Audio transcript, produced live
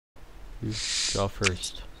You draw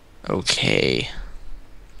first. Okay.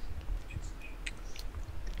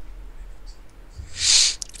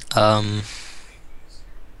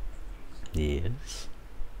 Yes.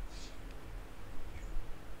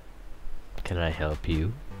 Can I help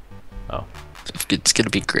you? Oh, It's gonna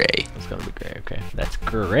be gray. it's gonna be great. Okay, that's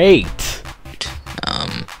great.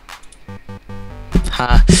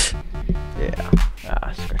 Ha. Yeah.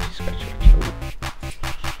 Ah, scratchy, scratchy, scratchy.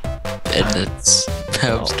 And that's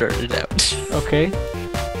how Oh. it started out. Okay.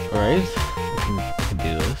 All right. I can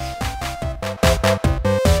do this.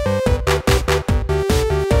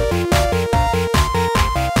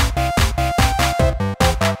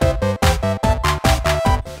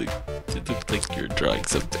 It looked like you were drawing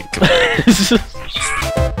something.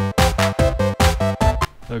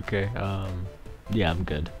 Okay. Yeah, I'm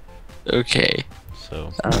good. Okay.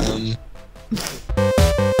 So.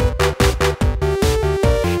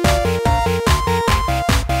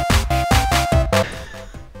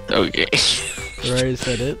 Okay. Right, is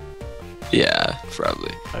that it? Yeah,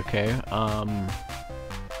 probably. Okay.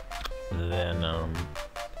 Then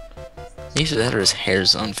Either that or his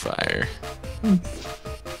hair's on fire.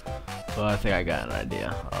 well, I think I got an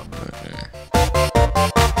idea.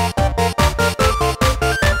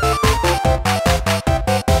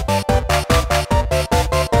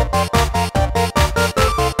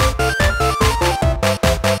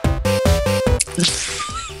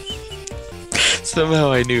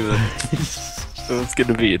 Somehow I knew that someone's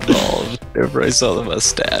gonna be involved whenever I saw the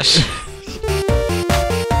mustache.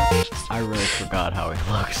 I really forgot how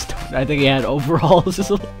he looks. I think he had overalls.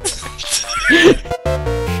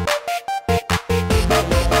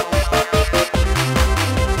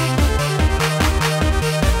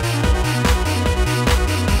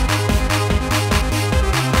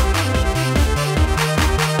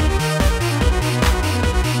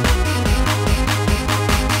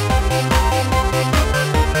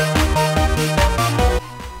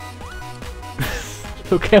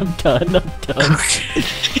 Okay, I'm done. I'm done. Okay.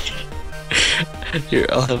 Here,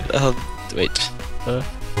 I'll wait.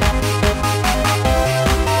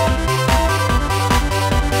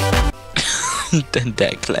 Then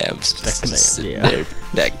Dat Clams. Dat Clam, Sitting yeah. there,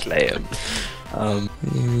 Dat Clam. Oh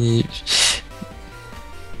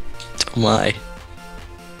my.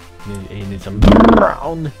 He needs some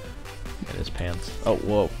brown in his pants. Oh,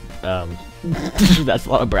 whoa. That's a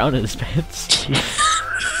lot of brown in his pants.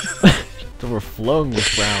 It's overflowing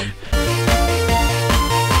with brown.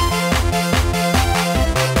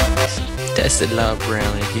 That's a lot of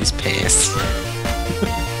brown in his pants.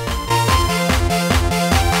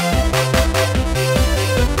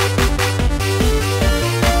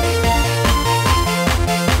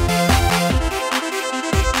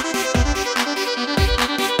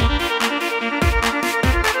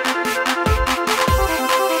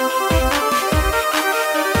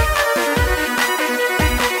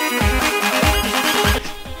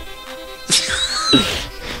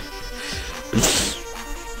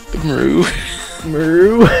 Moo.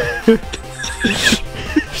 Moo.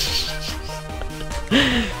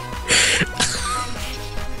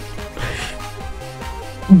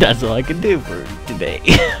 That's all I can do for today.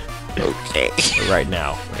 Okay. Right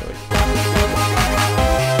now. Anyway.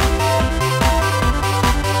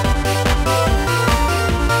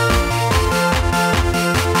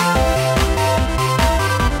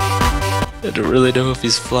 I don't really know if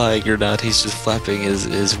he's flying or not. He's just flapping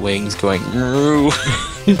his wings, going moo.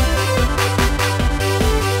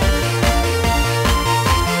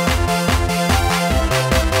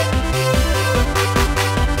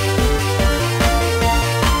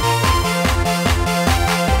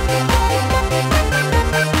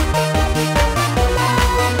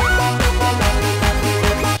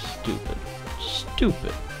 Stupid.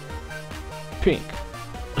 Stupid. Pink.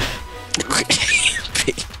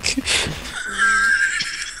 Pink.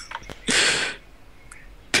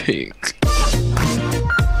 Pink.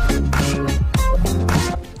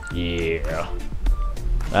 Yeah.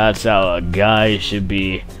 That's how a guy should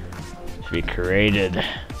be created.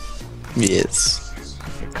 Yes.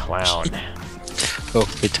 A clown. Oh,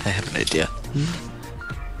 wait, I have an idea.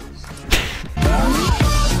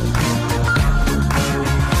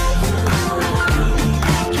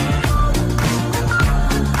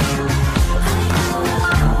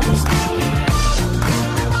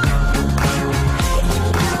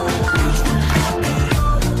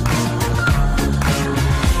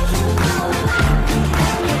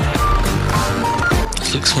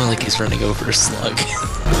 Looks more like he's running over a slug.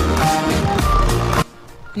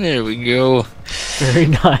 There we go. Very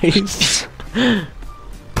nice.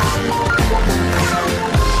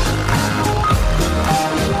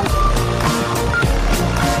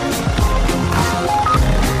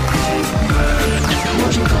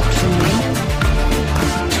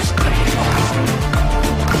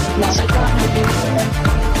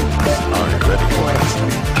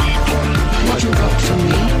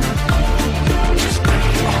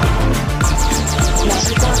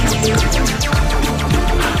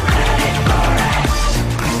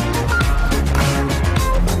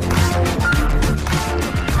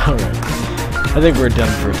 I think we're done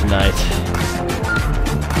for tonight.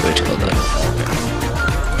 Wait, hold on.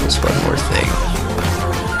 There's one more thing.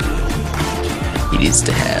 He needs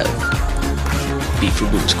to have B for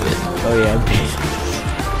BoomSquid. Oh yeah, B.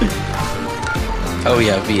 Oh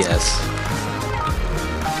yeah, VS.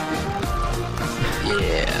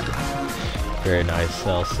 Yeah. Very nice.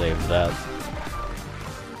 I'll save that.